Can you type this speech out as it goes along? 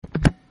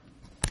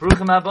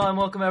Baruchim Haba and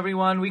welcome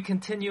everyone. We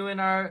continue in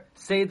our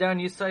Seder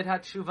and Yesod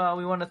HaTshuva.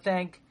 We want to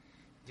thank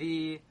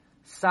the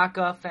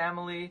Saka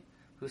family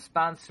who's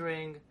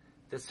sponsoring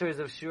the series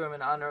of Shurim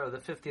in honor of the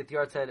 50th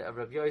Yahrzeit of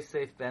Rabbi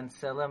Yosef ben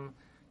Selim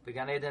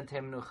Began Eden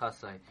Temnu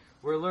Chasai.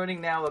 We're learning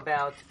now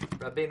about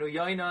Rabbeinu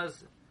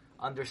Yoina's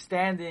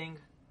understanding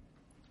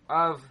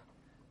of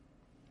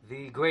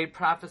the great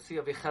prophecy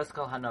of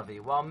Yechezkel Hanavi.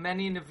 While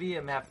many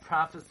Nevi'im have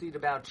prophesied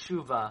about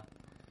Tshuva,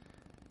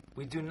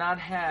 we do not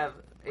have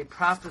a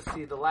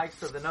prophecy the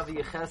likes of the Navi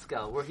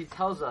Yechezkel, where he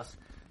tells us,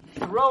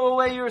 throw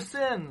away your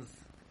sins,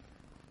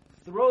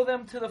 throw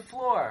them to the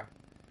floor,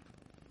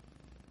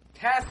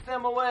 cast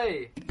them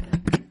away,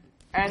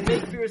 and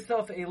make for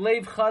yourself a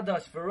leiv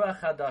chadash, v'ruach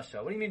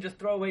chadasha. What do you mean just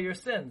throw away your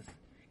sins?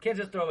 You can't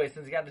just throw away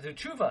sins, you got to do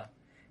tshuva.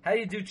 How do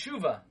you do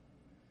tshuva?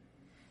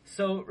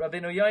 So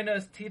Rabbeinu Yoina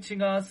is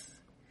teaching us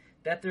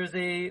that there's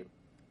a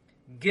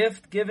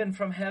gift given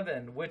from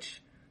heaven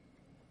which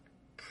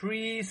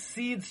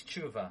precedes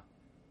tshuva.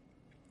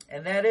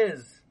 And that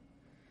is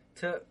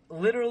to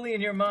literally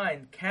in your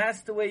mind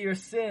cast away your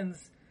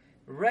sins,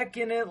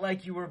 reckon it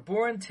like you were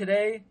born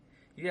today.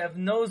 You have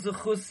no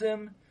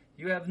zechusim,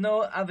 you have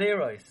no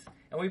averos.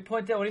 And we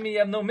point out, what do you mean you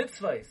have no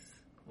mitzvahs?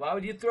 Why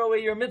would you throw away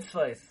your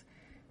mitzvahs?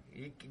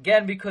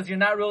 Again, because you're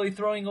not really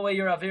throwing away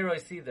your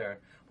averos either.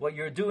 What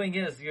you're doing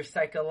is you're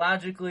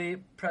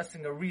psychologically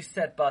pressing a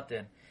reset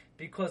button.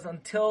 Because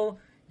until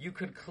you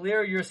could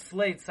clear your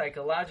slate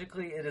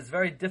psychologically, it is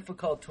very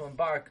difficult to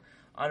embark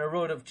on a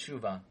road of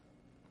tshuva.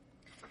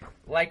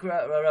 Like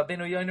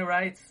Rabbeinu Yoina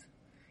writes,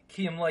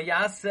 Ki im lo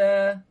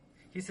yaseh,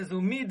 he says,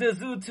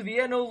 Umidazu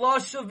tvienu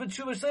loshav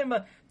b'tshuva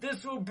shleima.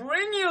 This will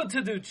bring you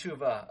to do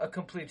tshuva, a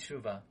complete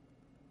tshuva.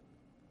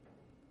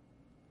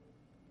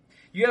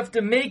 You have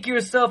to make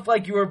yourself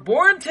like you were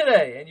born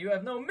today, and you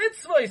have no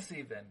mitzvahs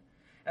even.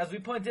 As we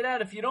pointed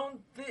out, if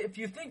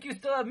you think you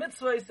still have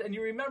mitzvahs and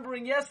you're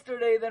remembering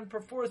yesterday, then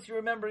perforce you're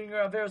remembering your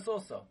averos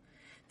also.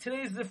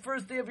 Today is the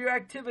first day of your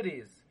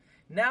activities.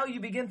 Now you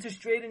begin to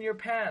straighten your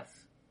paths.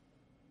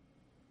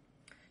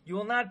 You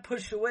will not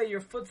push away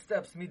your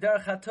footsteps,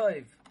 midar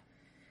chatoiv.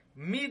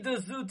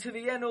 Midazu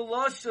tivienu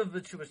loshav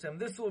b'tshuva.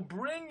 This will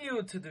bring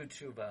you to do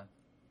tshuva.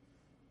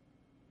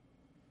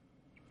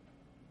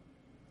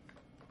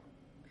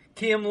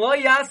 Ki im lo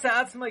yasa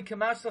atzmai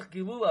kemashlech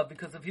gilula.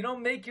 Because if you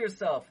don't make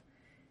yourself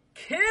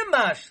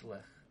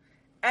kemashlech,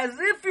 as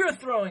if you're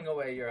throwing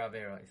away your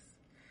averos,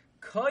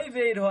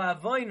 koived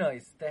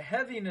ho'avoinos, the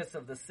heaviness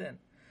of the sin,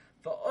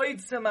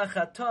 v'oitzem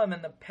achatam,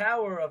 and the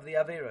power of the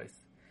averos,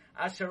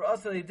 asher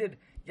also they did,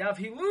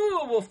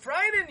 Yavhilu will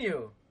frighten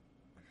you.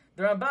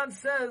 The Ramban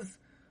says,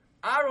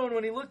 Aaron,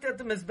 when he looked at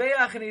the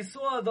Mizbeach and he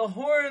saw the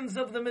horns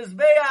of the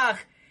Mizbeach,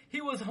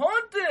 he was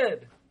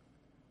haunted.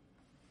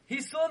 He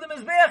saw the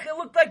Mizbeach, it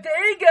looked like the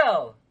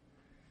Egel.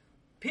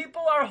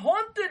 People are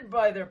haunted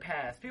by their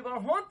past. People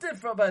are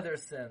haunted by their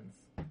sins.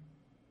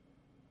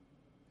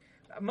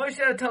 Moshe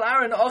had to tell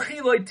Aaron, Ochi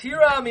loy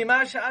tira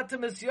mimasha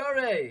atem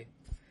esyore.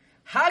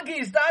 Hagi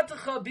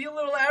izdatecha, be a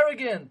little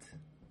arrogant.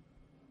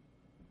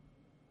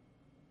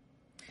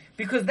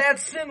 Because that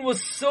sin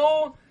was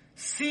so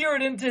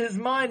seared into his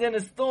mind and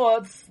his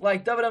thoughts,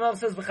 like David HaMelech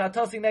says,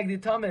 "V'chatasi negdi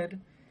tamid."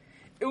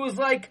 It was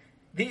like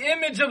the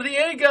image of the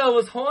Egel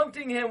was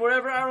haunting him.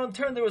 Wherever Aaron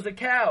turned, there was a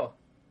cow.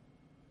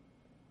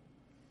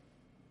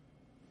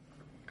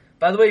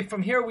 By the way,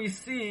 from here we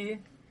see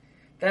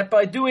that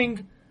by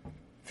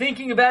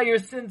thinking about your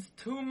sins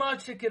too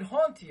much, it could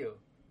haunt you.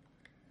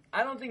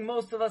 I don't think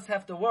most of us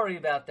have to worry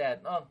about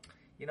that. Oh,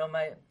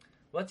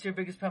 what's your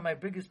biggest problem? My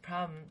biggest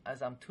problem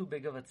is I'm too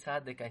big of a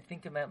tzaddik. I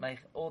think about my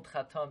old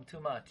chatam too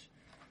much.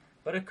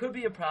 But it could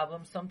be a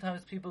problem.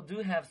 Sometimes people do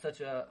have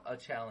such a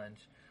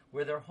challenge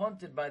where they're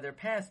haunted by their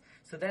past.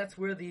 So that's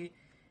where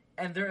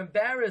and they're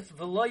embarrassed.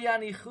 V'lo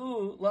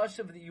yanichu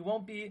lashav,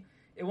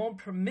 it won't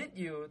permit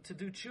you to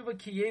do tshuva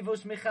ki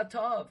yevosh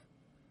mechatav.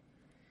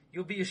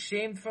 You'll be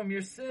ashamed from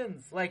your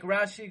sins. Like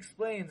Rashi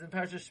explains in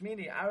Parashat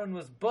Shmini, Aaron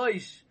was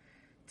boish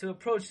to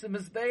approach the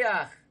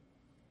Mizbeach.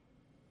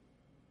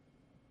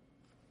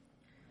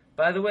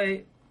 By the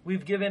way,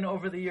 we've given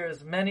over the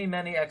years many,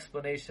 many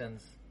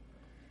explanations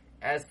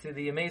as to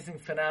the amazing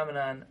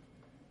phenomenon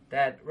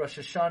that Rosh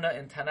Hashanah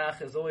in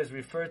Tanakh is always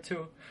referred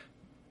to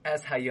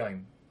as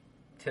Hayom,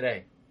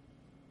 today.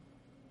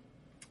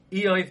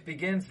 Iyov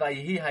begins,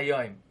 Vayihi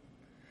Hayom.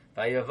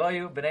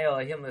 Vayavoyu b'nei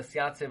Elohim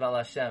l'syatzev al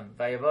Hashem.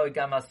 Vayavoyu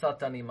gam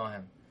hasatan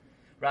imohem.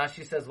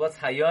 Rashi says, what's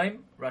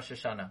Hayom? Rosh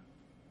Hashanah.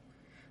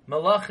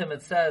 Malachim,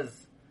 it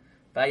says,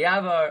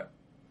 Vayavar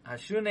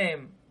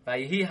Hashunem,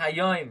 Vayihi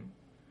Hayom.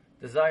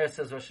 The Zohar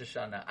says Rosh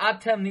Hashanah.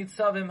 Atem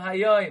nitzavim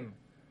hayoim.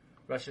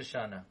 Rosh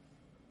Hashanah.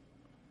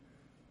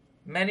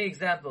 Many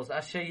examples.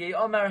 Asher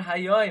ye'omar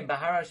hayoim.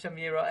 Bahar Hashem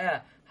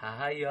yiro'eh.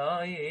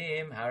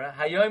 Ha-hayoim.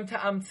 Hayoim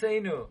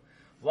ta'amtzenu.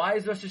 Why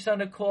is Rosh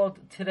Hashanah called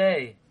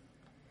today?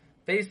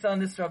 Based on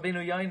this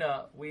Rabbeinu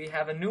Yoina, we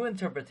have a new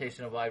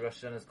interpretation of why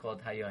Rosh Hashanah is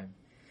called hayoim.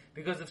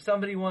 Because if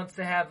somebody wants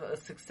to have a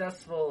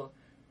successful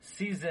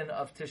season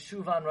of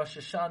Teshuvah on Rosh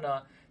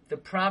Hashanah, the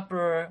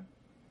proper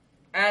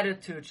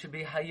attitude should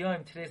be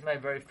Hayom, today's my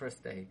very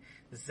first day.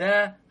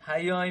 Zeh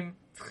Hayom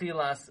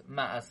Tchilas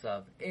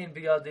Ma'asav. Ein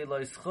biyadi lo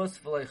yischos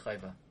v'lo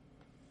yichayva.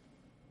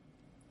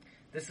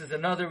 This is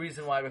another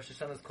reason why Rosh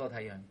Hashanah is called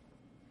Hayom.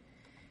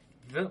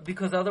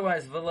 Because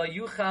otherwise, v'lo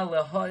yuchal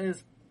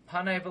leho'iz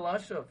panay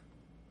v'lashuv.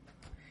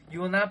 You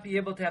will not be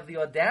able to have the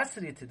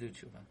audacity to do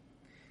tshuva.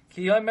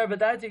 Ki yomer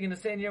b'dayit, you're going to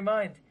say in your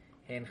mind,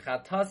 Hein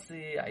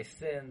chatasi, I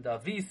sinned,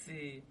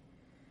 avisi,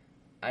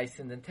 I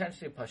sinned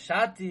intentionally,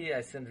 pashati,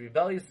 I sinned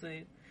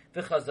rebelliously,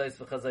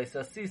 v'chazais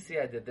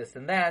asisi, I did this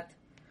and that,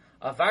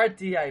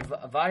 avarti, I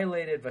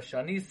violated,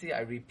 v'shanisi,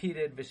 I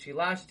repeated,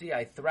 v'shilashti,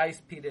 I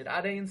thrice repeated,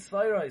 adein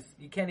svairos,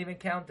 you can't even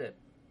count it.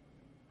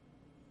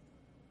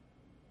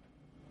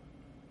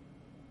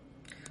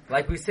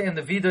 Like we say in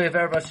the Vidoy of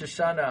Erev Rosh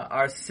Hashanah,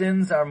 our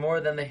sins are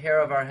more than the hair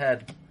of our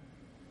head,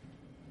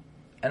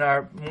 and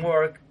are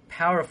more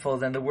powerful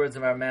than the words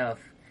of our mouth,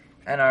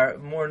 and are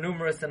more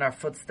numerous than our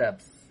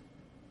footsteps.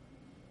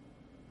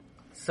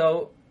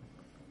 So,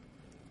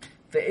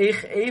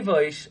 ve'eich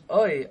evoish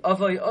oi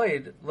avoy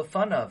oid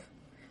lefanav.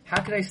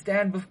 How can I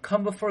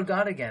come before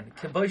God again?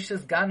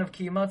 Kiboish's ganav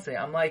kiyimatze.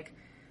 I'm like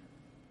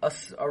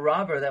a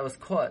robber that was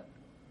caught.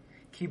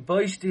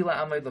 Kiboish di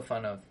la'amay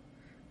lefanav.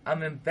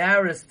 I'm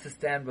embarrassed to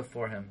stand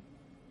before Him.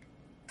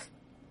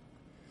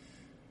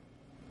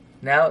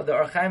 Now, the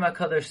Or Chaim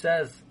HaKadosh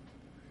says,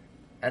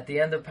 at the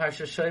end of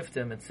Parsha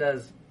Shoftim, it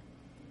says,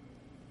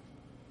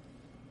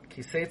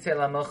 Kiseitze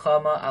la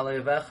melchama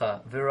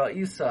alevecha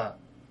v'ra'isa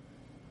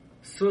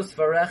sus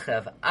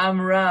v'rechev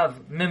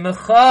amrav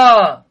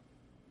mimecha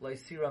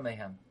lo'isira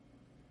mehem.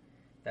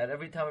 That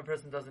every time a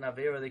person does an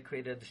avera, they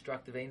create a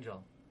destructive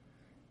angel.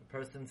 A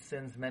person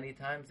sins many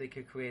times, they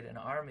could create an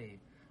army,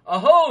 a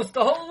host,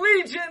 a whole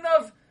legion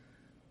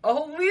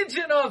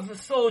of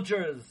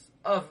soldiers,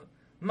 of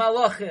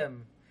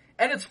malachim.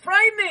 And it's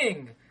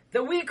frightening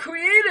that we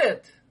create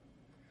it.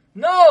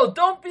 No,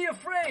 don't be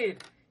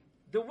afraid.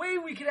 The way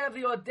we can have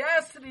the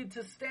audacity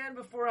to stand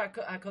before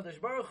HaKadosh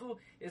Baruch Hu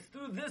is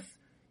through this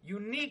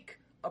unique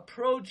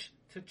approach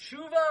to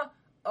tshuva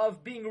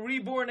of being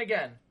reborn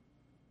again.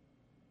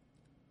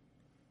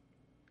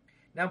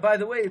 Now, by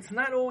the way, it's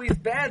not always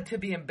bad to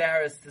be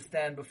embarrassed to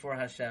stand before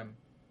Hashem.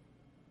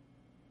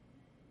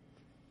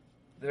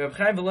 The Reb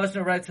Chaim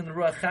Volozhiner writes in the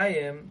Ruach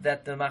Chaim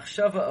that the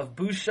machshava of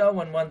busha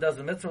when one does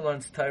a mitzvah,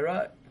 learns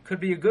Torah, could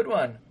be a good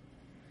one.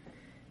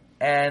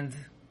 And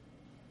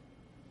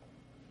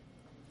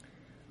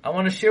I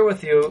want to share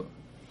with you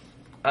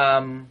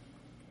an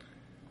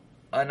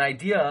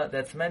idea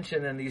that's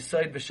mentioned in the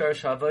Yisod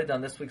B'Sharash HaAvodah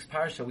on this week's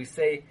parsha. We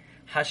say,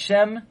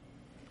 Hashem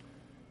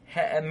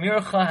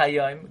ha'emircha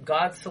hayom,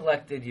 God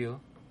selected you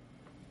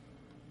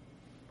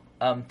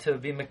to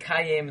be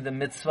mekayim the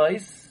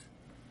mitzvahs,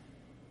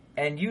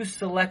 and you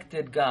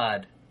selected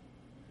God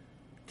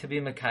to be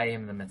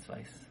mekayim the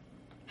mitzvahs.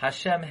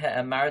 Hashem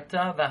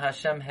ha'emarta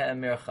v'Hashem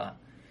ha'emircha.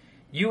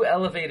 You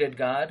elevated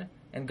God,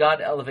 and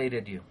God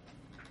elevated you.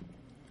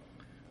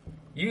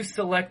 You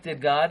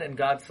selected God, and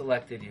God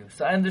selected you.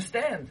 So I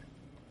understand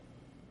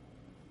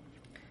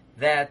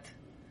that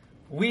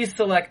we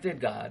selected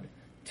God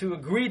to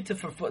agree to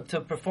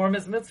perform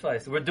His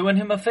mitzvahs. We're doing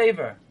Him a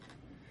favor.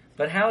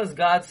 But how is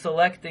God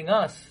selecting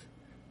us?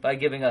 By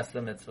giving us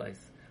the mitzvahs.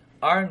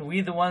 Aren't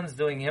we the ones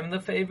doing Him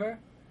the favor?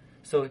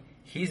 So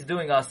He's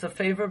doing us a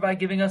favor by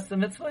giving us the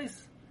mitzvahs?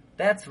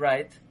 That's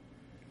right.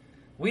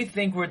 We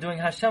think we're doing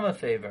Hashem a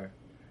favor.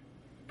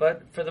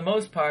 But for the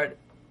most part,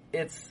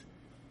 it's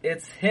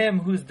Him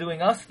who's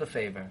doing us the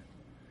favor.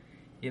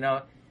 You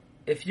know,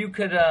 if you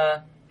could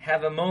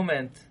have a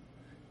moment,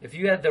 if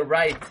you had the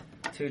right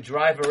to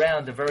drive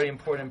around a very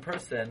important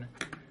person,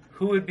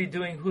 who would be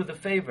doing who the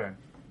favor?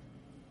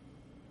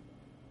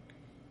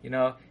 You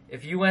know,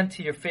 if you went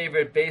to your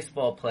favorite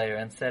baseball player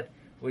and said,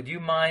 would you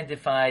mind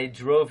if I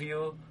drove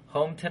you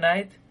home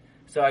tonight?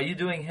 So are you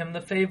doing him the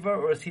favor,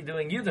 or is he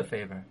doing you the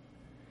favor?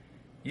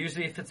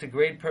 Usually if it's a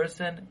great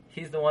person,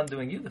 he's the one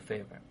doing you the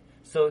favor.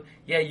 So,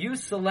 yeah, you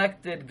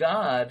selected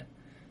God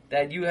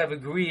that you have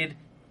agreed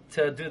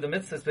to do the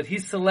mitzvahs, but He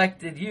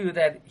selected you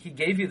that He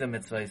gave you the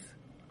mitzvahs.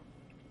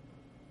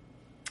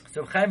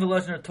 So Chaim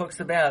Volozhiner talks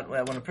about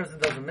when a person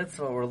does a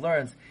mitzvah or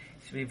learns,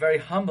 he should be very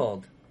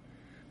humbled.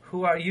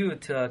 Who are you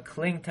to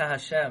cling to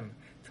Hashem,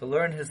 to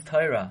learn His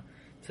Torah,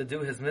 to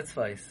do His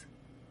mitzvahs?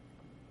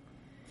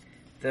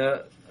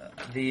 The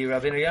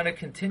Rabbeinu Yonah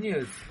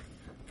continues,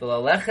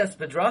 V'laleches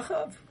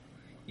bedrachav.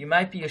 You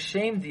might be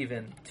ashamed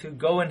even to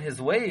go in His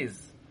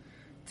ways.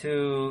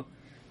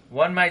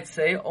 One might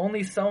say,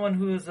 only someone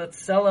who is a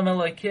Tselem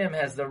Elokim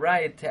has the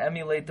right to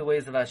emulate the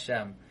ways of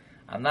Hashem.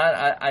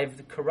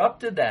 I've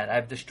corrupted that.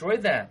 I've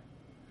destroyed that.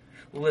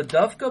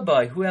 U'ledavka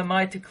bai, who am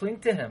I to cling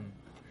to Him?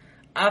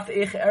 Af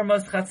eich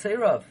ermas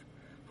chatzerav,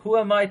 who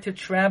am I to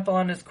trample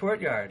on His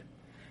courtyard?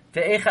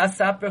 Ve'eich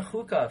asaper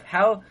chukav,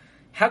 how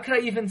can I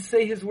even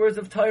say His words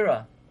of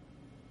Torah?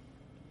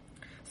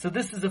 So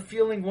this is a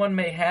feeling one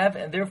may have,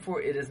 and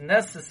therefore it is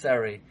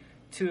necessary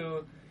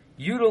to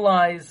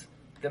utilize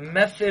the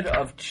method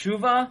of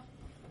tshuva,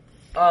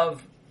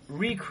 of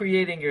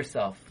recreating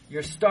yourself.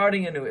 You're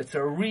starting anew. It's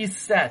a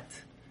reset.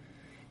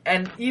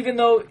 And even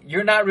though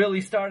you're not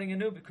really starting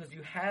anew because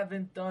you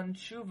haven't done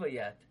tshuva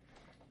yet,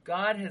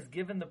 God has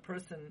given the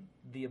person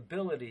the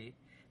ability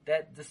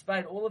that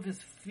despite all of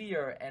his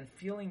fear and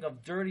feeling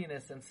of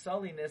dirtiness and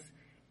sulliness,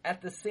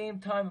 at the same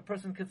time a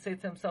person could say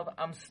to himself,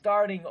 I'm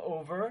starting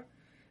over.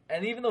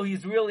 And even though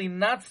he's really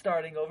not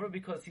starting over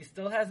because he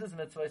still has his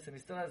mitzvahs and he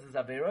still has his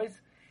averos,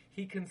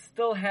 he can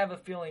still have a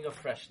feeling of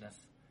freshness.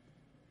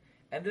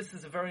 And this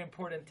is a very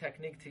important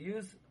technique to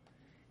use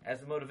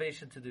as a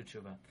motivation to do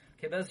tshuva.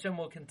 Okay, Bez Hashem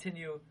will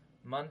continue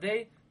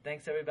Monday.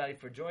 Thanks everybody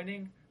for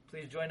joining.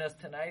 Please join us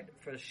tonight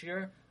for a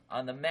shir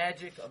on the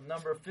magic of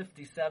number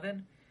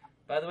 57.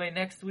 By the way,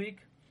 next week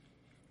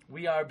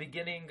we are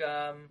beginning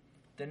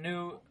the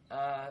new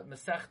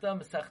Masechta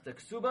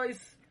Ksubais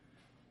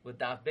with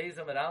Daf Beis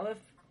Amud Aleph.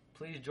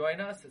 Please join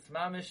us. It's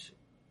mamish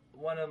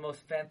one of the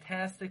most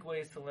fantastic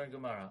ways to learn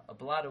Gemara. A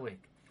blot a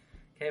week.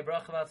 Okay,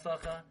 bracha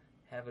v'atzlacha.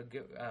 Have a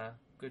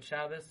good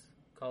Shabbos.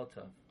 Kol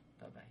tov.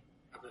 Bye bye.